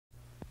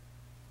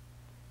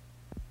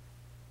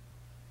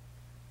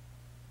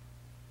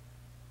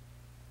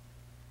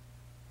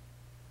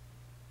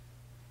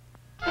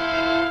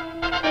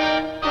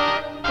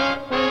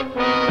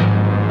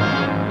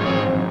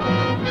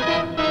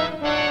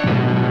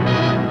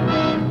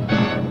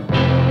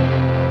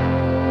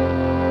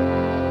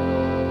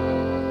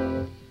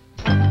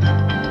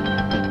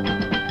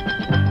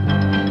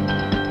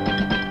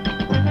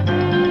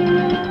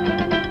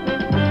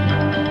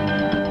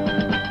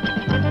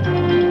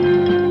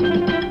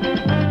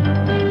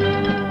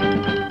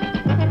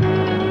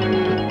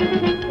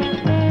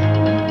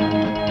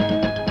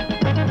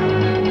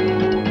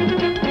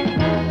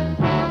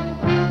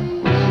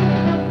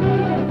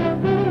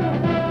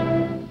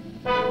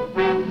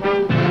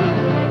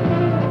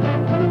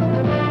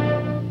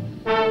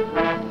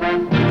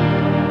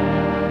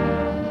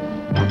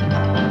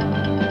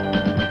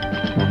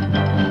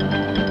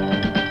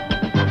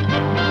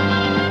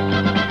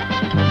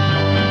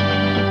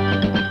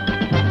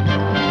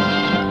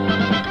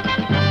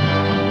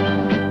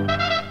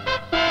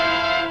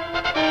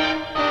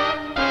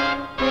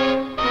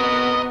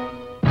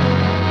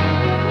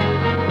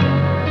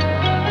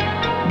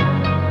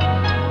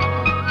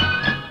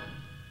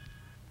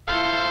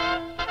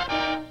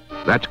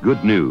That's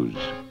good news.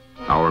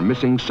 Our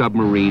missing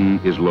submarine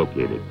is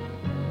located.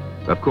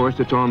 Of course,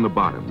 it's on the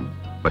bottom,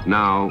 but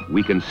now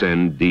we can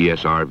send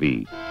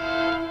DSRV.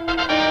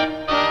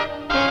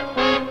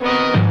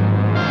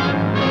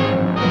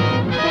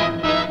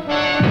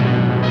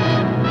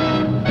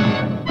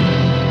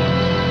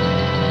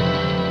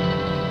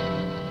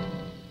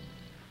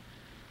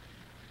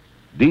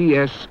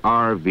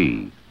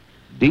 DSRV,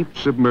 Deep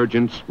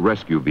Submergence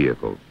Rescue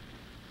Vehicle.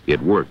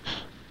 It works.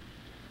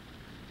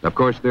 Of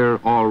course, they're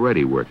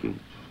already working,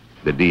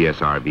 the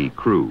DSRV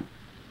crew.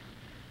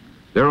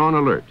 They're on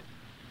alert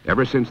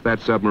ever since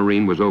that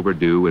submarine was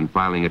overdue in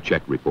filing a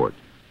check report.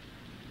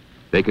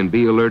 They can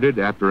be alerted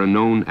after a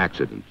known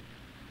accident,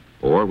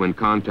 or when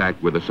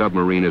contact with a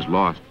submarine is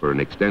lost for an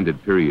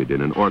extended period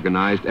in an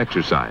organized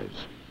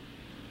exercise,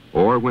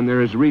 or when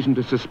there is reason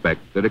to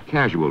suspect that a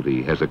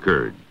casualty has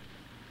occurred.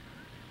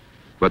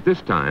 But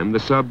this time, the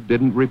sub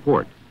didn't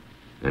report,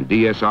 and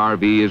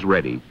DSRV is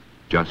ready,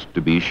 just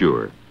to be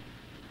sure.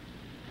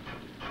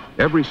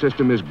 Every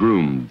system is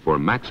groomed for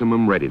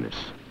maximum readiness.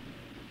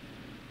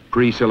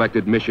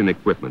 Pre-selected mission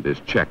equipment is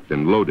checked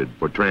and loaded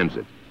for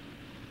transit.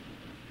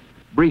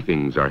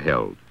 Briefings are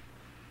held.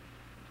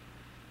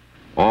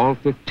 All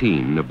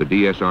 15 of the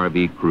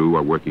DSRV crew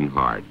are working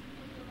hard.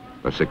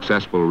 A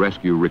successful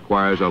rescue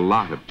requires a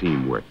lot of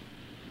teamwork.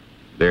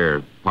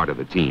 They're part of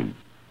the team.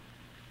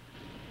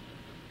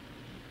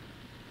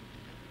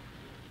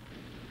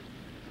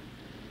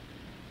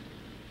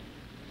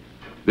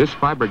 This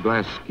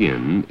fiberglass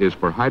skin is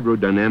for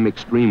hydrodynamic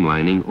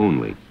streamlining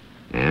only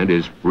and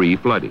is free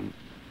flooding.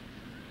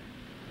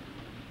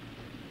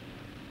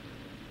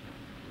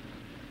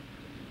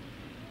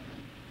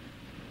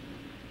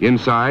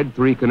 Inside,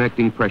 3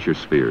 connecting pressure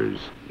spheres,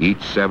 each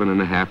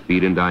 7.5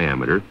 feet in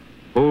diameter,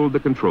 hold the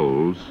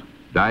controls,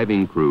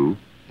 diving crew,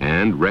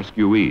 and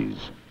rescuees.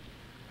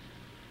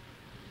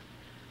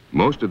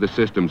 Most of the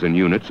systems and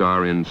units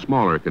are in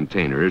smaller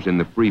containers in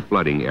the free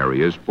flooding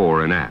areas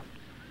fore and aft.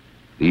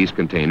 These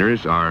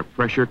containers are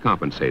pressure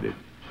compensated.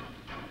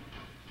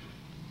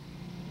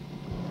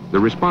 The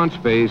response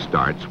phase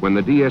starts when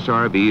the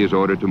DSRV is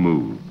ordered to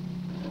move.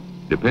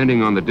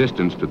 Depending on the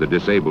distance to the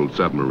disabled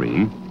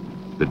submarine,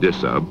 the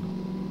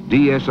DSUB,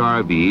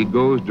 DSRV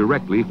goes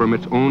directly from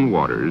its own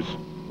waters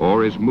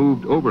or is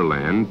moved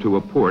overland to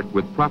a port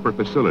with proper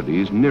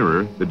facilities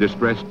nearer the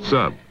distressed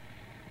sub.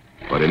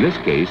 But in this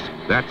case,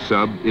 that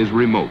sub is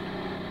remote,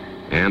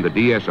 and the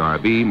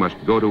DSRV must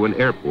go to an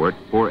airport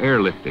for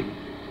airlifting.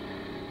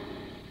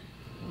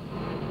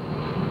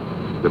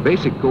 The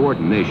basic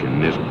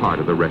coordination is part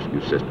of the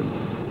rescue system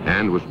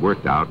and was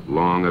worked out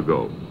long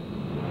ago.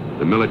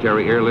 The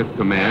Military Airlift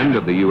Command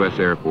of the U.S.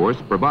 Air Force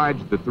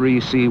provides the 3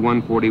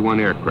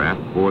 C-141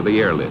 aircraft for the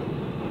airlift.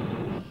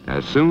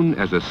 As soon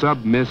as a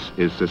sub-miss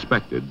is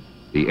suspected,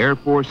 the Air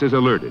Force is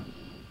alerted.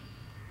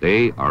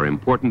 They are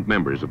important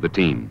members of the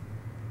team.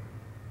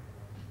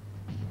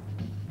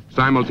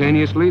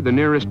 Simultaneously, the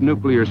nearest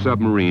nuclear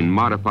submarine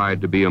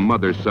modified to be a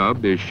mother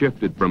sub is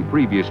shifted from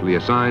previously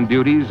assigned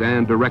duties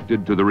and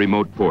directed to the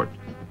remote port.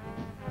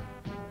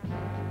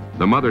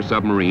 The mother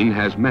submarine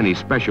has many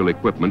special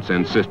equipments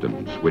and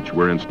systems which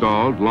were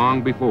installed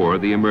long before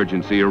the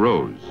emergency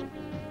arose.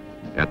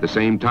 At the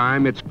same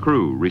time, its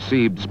crew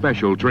received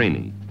special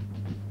training.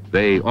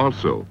 They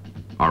also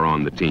are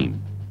on the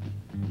team.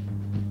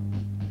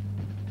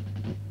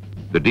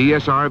 The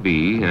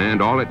DSRV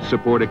and all its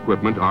support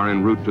equipment are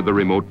en route to the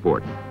remote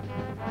port.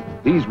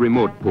 These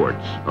remote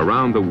ports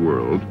around the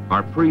world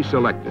are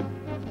pre-selected.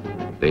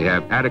 They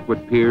have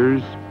adequate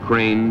piers,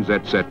 cranes,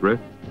 etc.,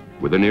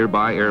 with a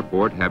nearby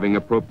airport having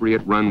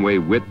appropriate runway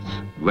widths,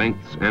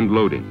 lengths, and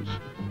loadings.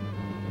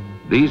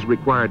 These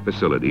required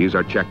facilities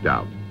are checked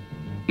out.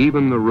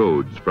 Even the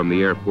roads from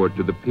the airport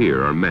to the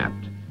pier are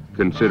mapped,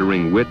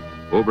 considering width,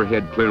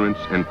 overhead clearance,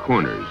 and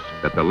corners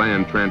that the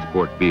land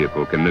transport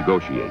vehicle can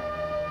negotiate.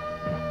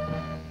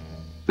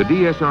 The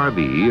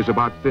DSRV is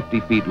about 50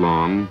 feet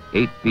long,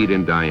 8 feet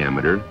in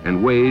diameter,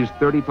 and weighs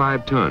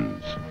 35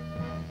 tons.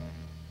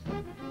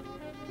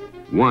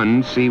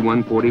 One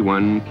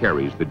C-141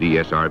 carries the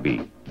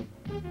DSRV.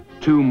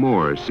 2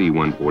 more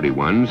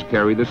C-141s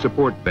carry the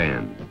support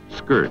band,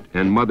 skirt,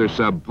 and mother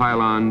sub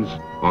pylons,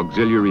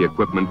 auxiliary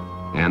equipment,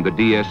 and the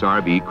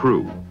DSRV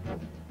crew.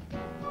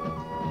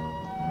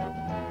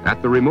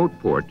 At the remote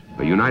port,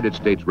 a United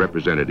States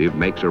representative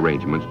makes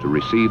arrangements to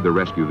receive the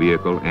rescue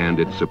vehicle and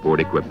its support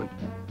equipment,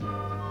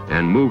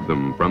 and move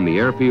them from the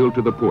airfield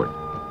to the port,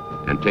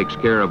 and takes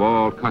care of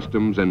all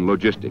customs and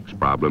logistics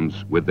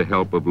problems with the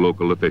help of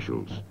local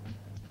officials.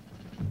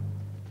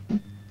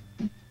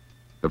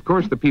 Of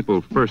course, the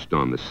people first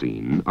on the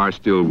scene are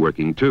still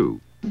working too.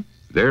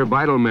 They're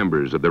vital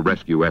members of the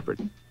rescue effort.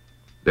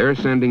 They're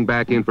sending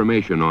back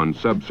information on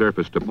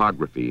subsurface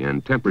topography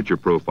and temperature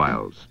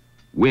profiles,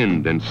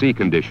 wind and sea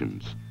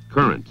conditions,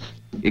 currents,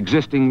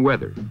 existing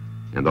weather,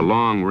 and the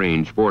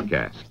long-range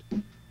forecast.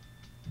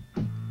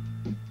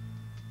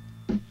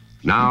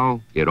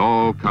 Now, it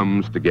all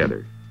comes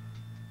together.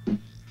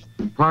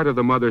 Part of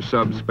the mother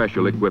sub's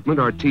special equipment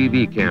are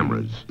TV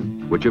cameras.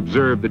 which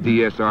observe the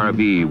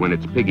DSRV when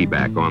it's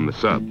piggyback on the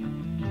sub.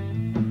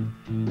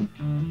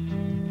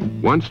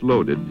 Once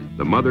loaded,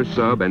 the mother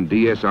sub and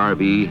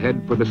DSRV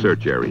head for the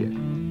search area.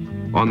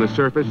 On the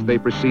surface, they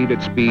proceed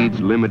at speeds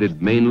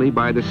limited mainly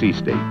by the sea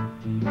state,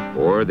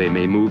 or they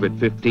may move at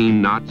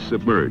 15 knots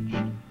submerged.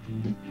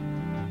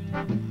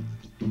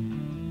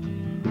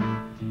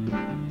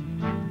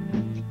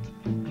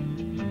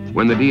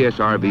 When the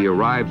DSRV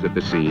arrives at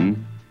the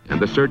scene and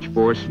the search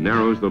force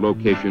narrows the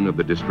location of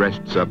the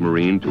distressed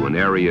submarine to an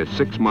area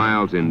 6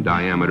 miles in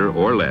diameter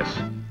or less,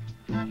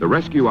 the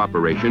rescue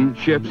operation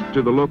shifts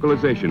to the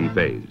localization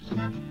phase.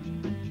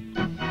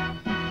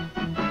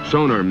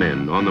 Sonar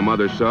men on the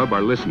mother sub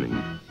are listening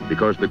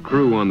because the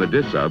crew on the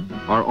dis sub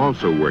are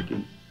also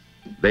working.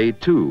 They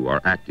too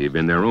are active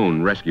in their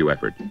own rescue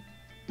effort.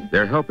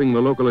 They're helping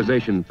the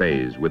localization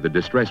phase with the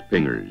distress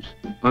pingers,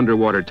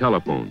 underwater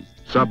telephone,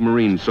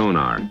 submarine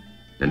sonar,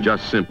 and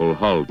just simple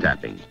hull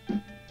tapping.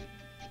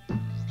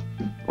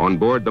 On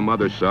board the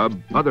mother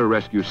sub, other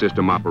rescue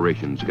system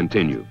operations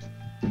continue.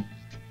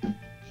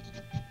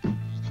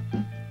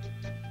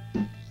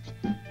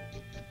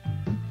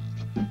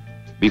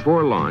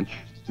 Before launch,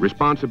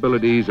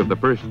 responsibilities of the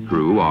first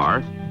crew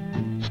are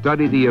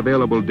study the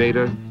available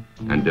data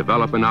and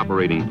develop an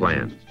operating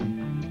plan.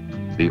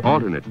 The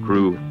alternate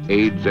crew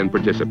aids and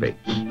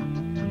participates.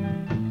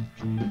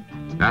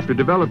 After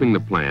developing the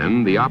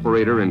plan, the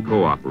operator and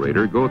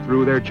co-operator go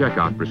through their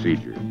checkout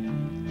procedure,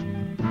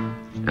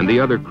 and the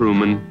other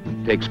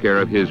crewman takes care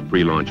of his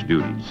pre-launch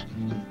duties.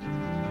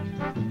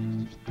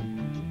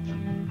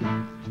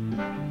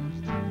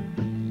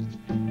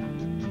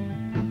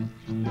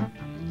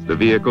 The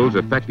vehicle's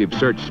effective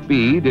search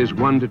speed is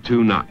 1 to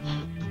 2 knots.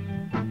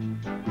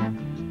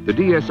 The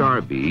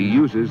DSRV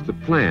uses the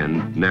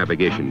planned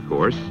navigation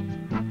course,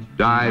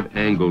 dive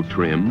angle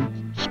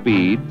trim,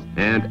 speed,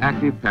 and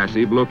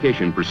active-passive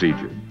location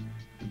procedure.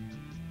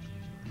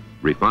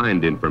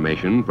 Refined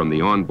information from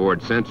the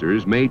onboard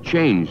sensors may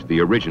change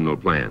the original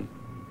plan.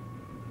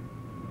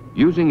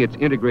 Using its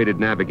integrated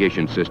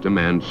navigation system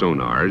and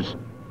sonars,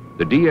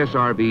 the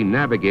DSRV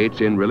navigates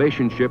in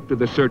relationship to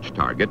the search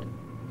target,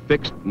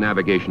 fixed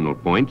navigational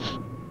points,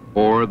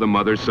 or the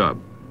mother sub.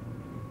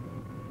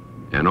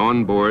 An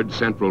onboard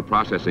central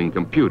processing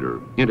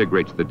computer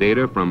integrates the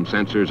data from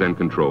sensors and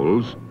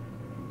controls,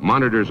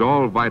 monitors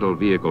all vital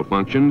vehicle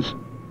functions,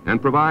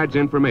 and provides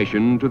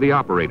information to the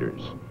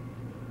operators.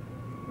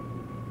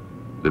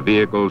 The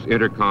vehicle's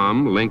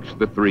intercom links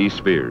the 3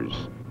 spheres.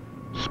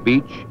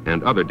 Speech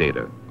and other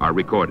data are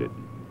recorded.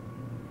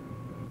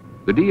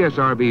 The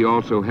DSRV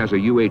also has a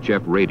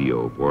UHF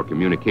radio for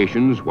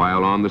communications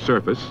while on the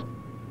surface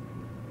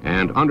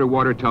and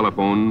underwater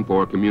telephone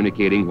for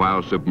communicating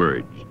while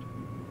submerged.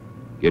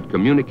 It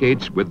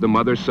communicates with the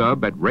mother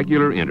sub at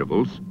regular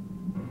intervals,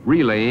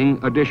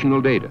 relaying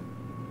additional data.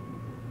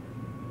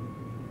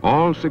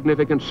 All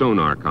significant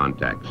sonar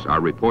contacts are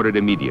reported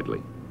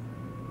immediately.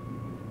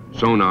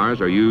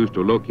 Sonars are used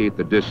to locate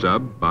the dis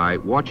sub by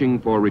watching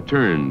for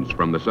returns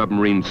from the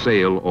submarine's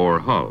sail or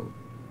hull.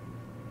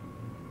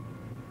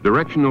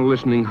 Directional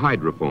listening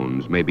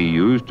hydrophones may be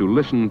used to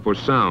listen for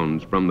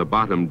sounds from the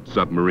bottomed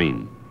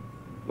submarine.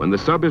 When the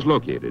sub is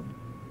located,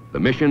 the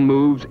mission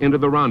moves into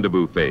the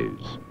rendezvous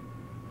phase.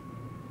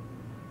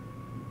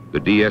 The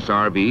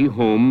DSRV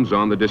homes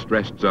on the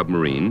distressed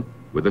submarine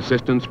with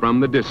assistance from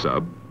the dis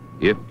sub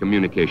if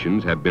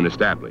communications have been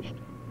established.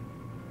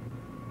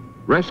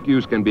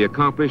 Rescues can be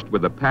accomplished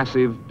with a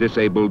passive,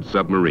 disabled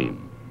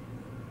submarine.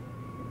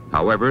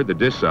 However, the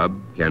dis sub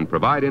can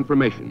provide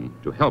information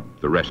to help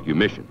the rescue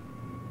mission.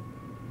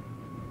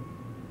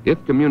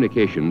 If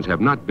communications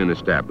have not been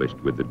established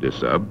with the dis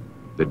sub,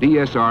 the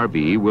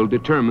DSRV will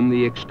determine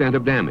the extent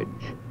of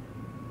damage.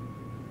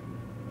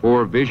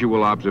 For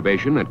visual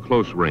observation at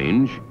close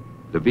range,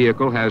 the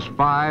vehicle has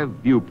 5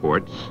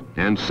 viewports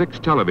and 6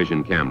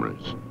 television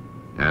cameras,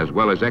 as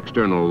well as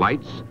external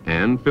lights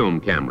and film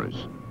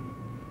cameras.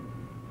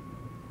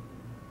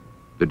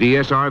 The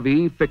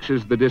DSRV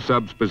fixes the dis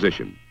sub's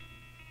position.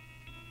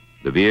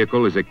 The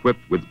vehicle is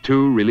equipped with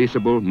 2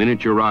 releasable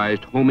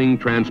miniaturized homing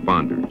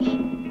transponders,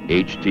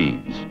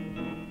 HTs.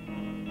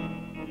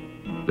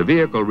 The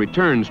vehicle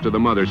returns to the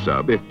mother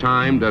sub if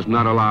time does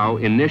not allow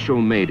initial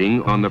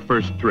mating on the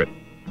first trip.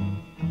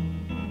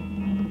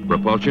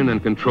 Propulsion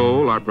and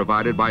control are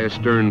provided by a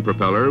stern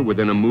propeller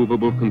within a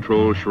movable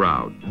control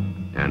shroud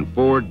and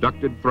 4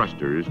 ducted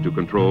thrusters to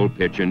control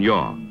pitch and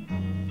yaw.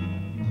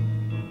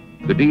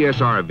 The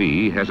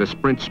DSRV has a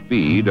sprint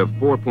speed of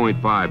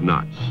 4.5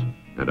 knots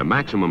and a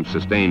maximum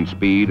sustained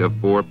speed of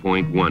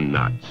 4.1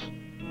 knots.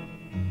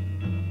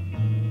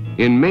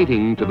 In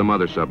mating to the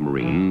mother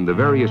submarine, the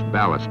various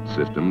ballast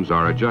systems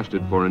are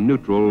adjusted for a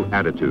neutral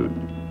attitude.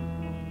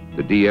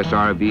 The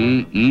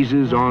DSRV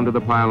eases onto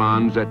the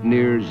pylons at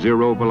near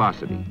 0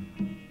 velocity.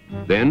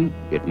 Then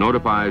it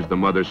notifies the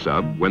mother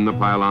sub when the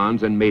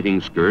pylons and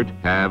mating skirt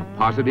have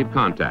positive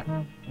contact.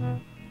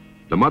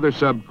 The mother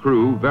sub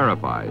crew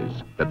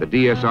verifies that the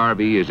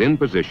DSRV is in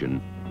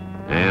position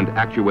and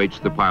actuates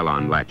the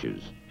pylon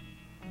latches.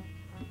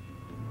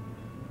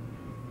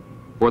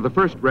 For the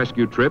first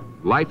rescue trip,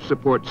 life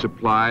support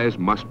supplies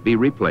must be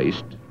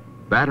replaced,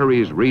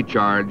 batteries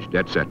recharged,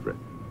 etc.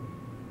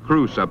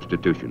 Crew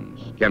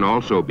substitutions can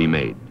also be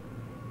made.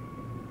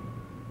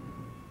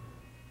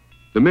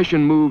 The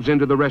mission moves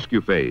into the rescue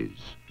phase,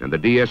 and the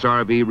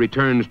DSRV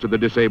returns to the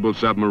disabled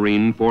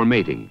submarine for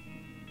mating.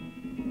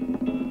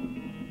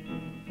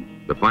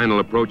 The final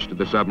approach to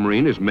the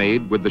submarine is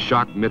made with the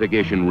shock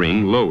mitigation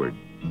ring lowered.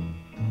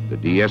 The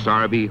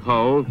DSRV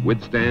hull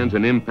withstands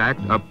an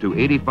impact up to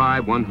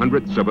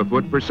 85/100ths of a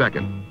foot per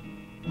second,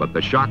 but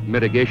the shock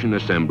mitigation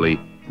assembly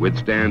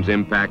withstands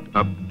impact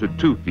up to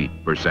 2 feet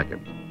per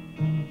second.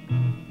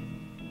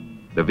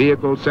 The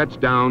vehicle sets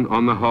down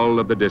on the hull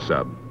of the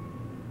DSUB.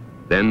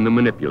 Then the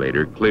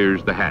manipulator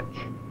clears the hatch.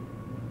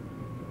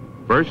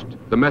 First,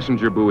 the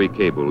messenger buoy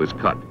cable is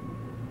cut.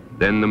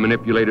 Then the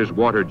manipulator's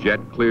water jet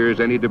clears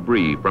any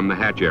debris from the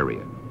hatch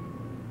area.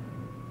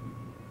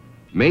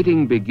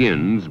 Mating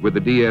begins with the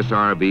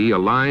DSRV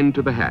aligned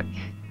to the hatch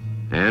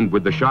and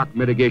with the shock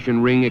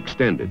mitigation ring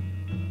extended.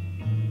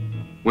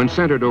 When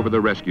centered over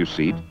the rescue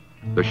seat,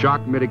 the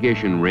shock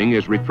mitigation ring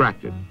is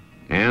retracted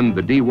and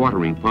the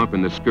dewatering pump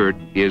in the skirt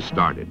is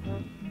started.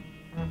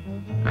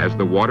 As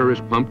the water is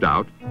pumped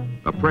out,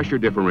 a pressure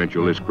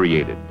differential is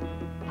created,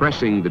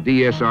 pressing the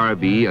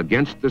DSRV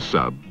against the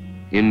sub,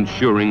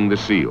 ensuring the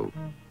seal.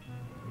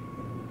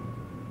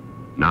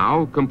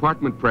 Now,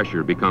 compartment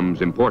pressure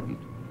becomes important.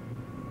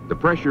 The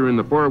pressure in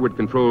the forward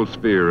control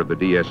sphere of the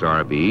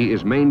DSRV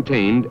is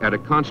maintained at a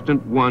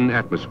constant 1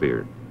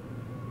 atmosphere.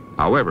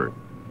 However,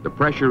 the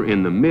pressure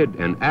in the mid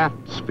and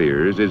aft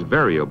spheres is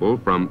variable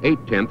from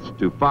 0.8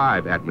 to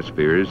 5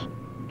 atmospheres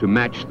to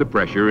match the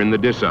pressure in the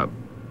DSUB.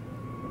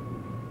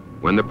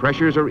 When the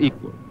pressures are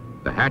equal,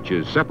 the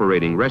hatches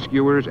separating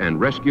rescuers and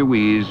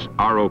rescuees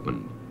are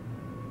opened.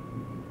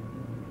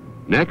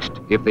 Next,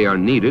 if they are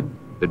needed,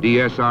 the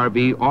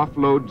DSRV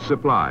offloads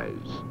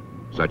supplies,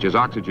 such as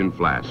oxygen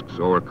flasks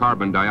or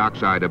carbon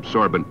dioxide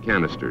absorbent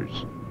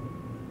canisters.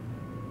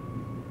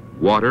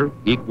 Water,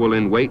 equal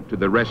in weight to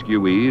the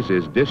rescuees,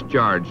 is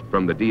discharged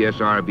from the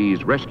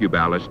DSRV's rescue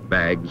ballast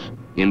bags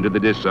into the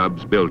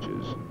DSUB's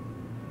bilges.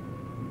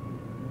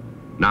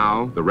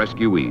 Now, the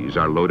rescuees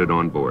are loaded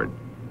on board.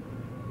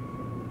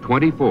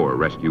 24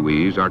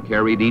 rescuees are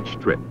carried each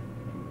trip.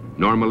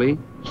 Normally,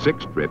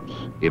 6 trips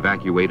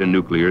evacuate a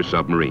nuclear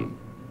submarine.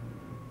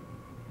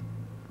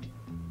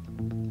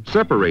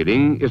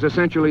 Separating is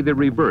essentially the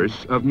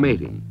reverse of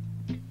mating.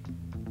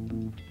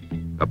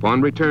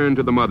 Upon return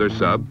to the mother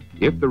sub,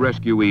 if the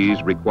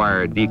rescuees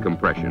require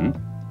decompression,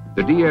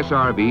 the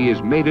DSRV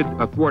is mated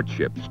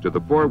athwartships to the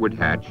forward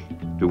hatch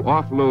to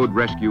offload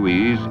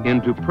rescuees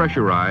into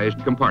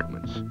pressurized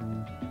compartments,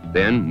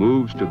 then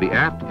moves to the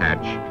aft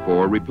hatch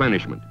for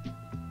replenishment.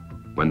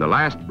 When the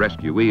last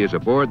rescuee is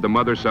aboard the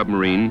mother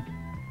submarine,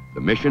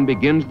 the mission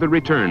begins the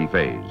return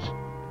phase,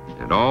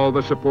 and all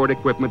the support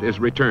equipment is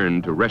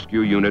returned to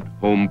rescue unit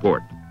home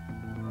port.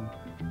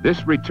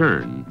 This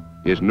return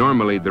is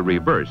normally the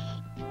reverse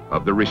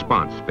of the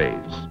response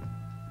phase.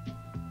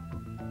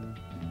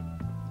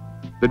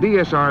 The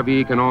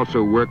DSRV can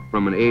also work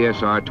from an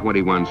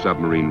ASR-21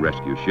 submarine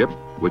rescue ship,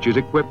 which is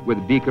equipped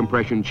with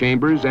decompression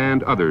chambers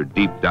and other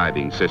deep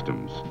diving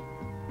systems.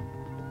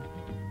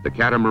 The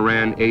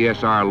catamaran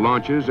ASR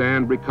launches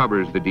and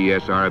recovers the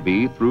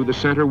DSRV through the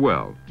center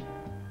well.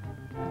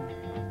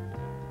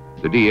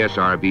 The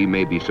DSRV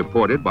may be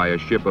supported by a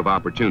ship of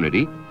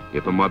opportunity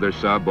if a mother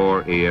sub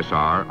or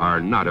ASR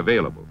are not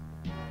available.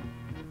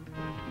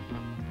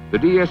 The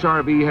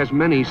DSRV has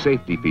many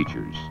safety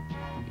features.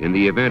 In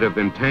the event of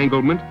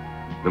entanglement,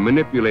 the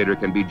manipulator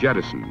can be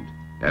jettisoned,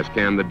 as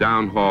can the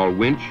downhaul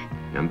winch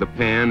and the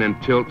pan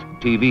and tilt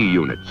TV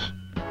units.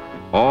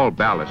 All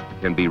ballast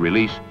can be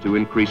released to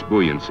increase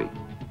buoyancy.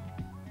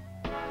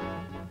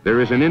 There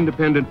is an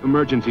independent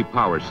emergency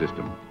power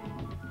system,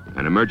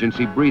 an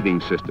emergency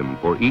breathing system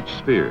for each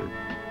sphere,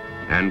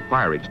 and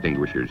fire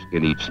extinguishers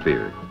in each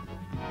sphere.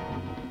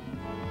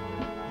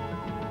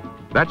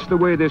 That's the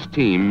way this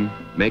team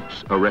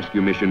makes a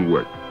rescue mission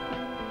work.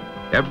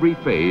 Every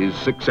phase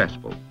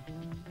successful.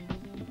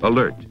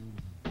 Alert.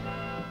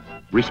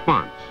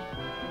 Response.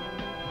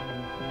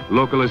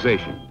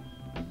 Localization.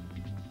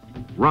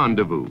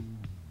 Rendezvous.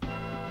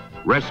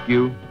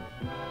 Rescue.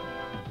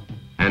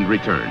 And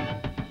return.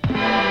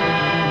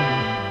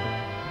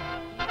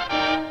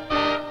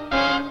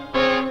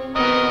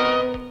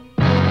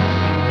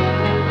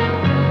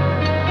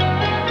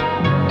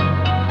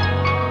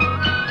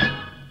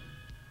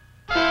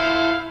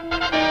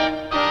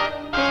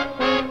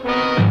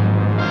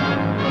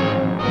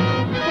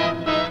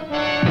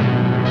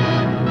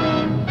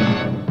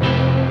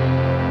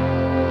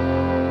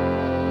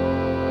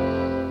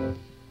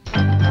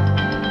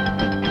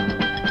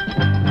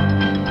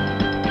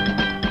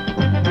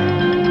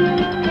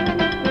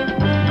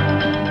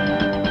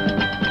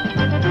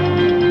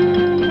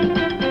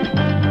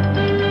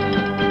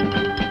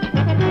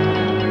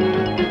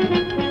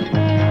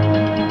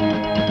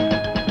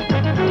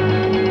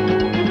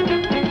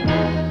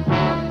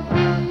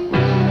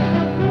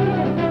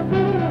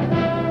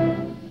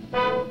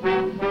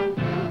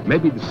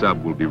 Maybe the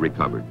sub will be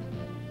recovered.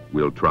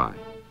 We'll try.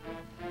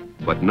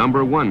 But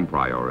 #1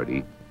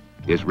 priority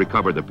is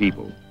recover the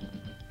people.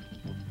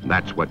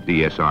 That's what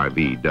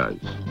DSRV does.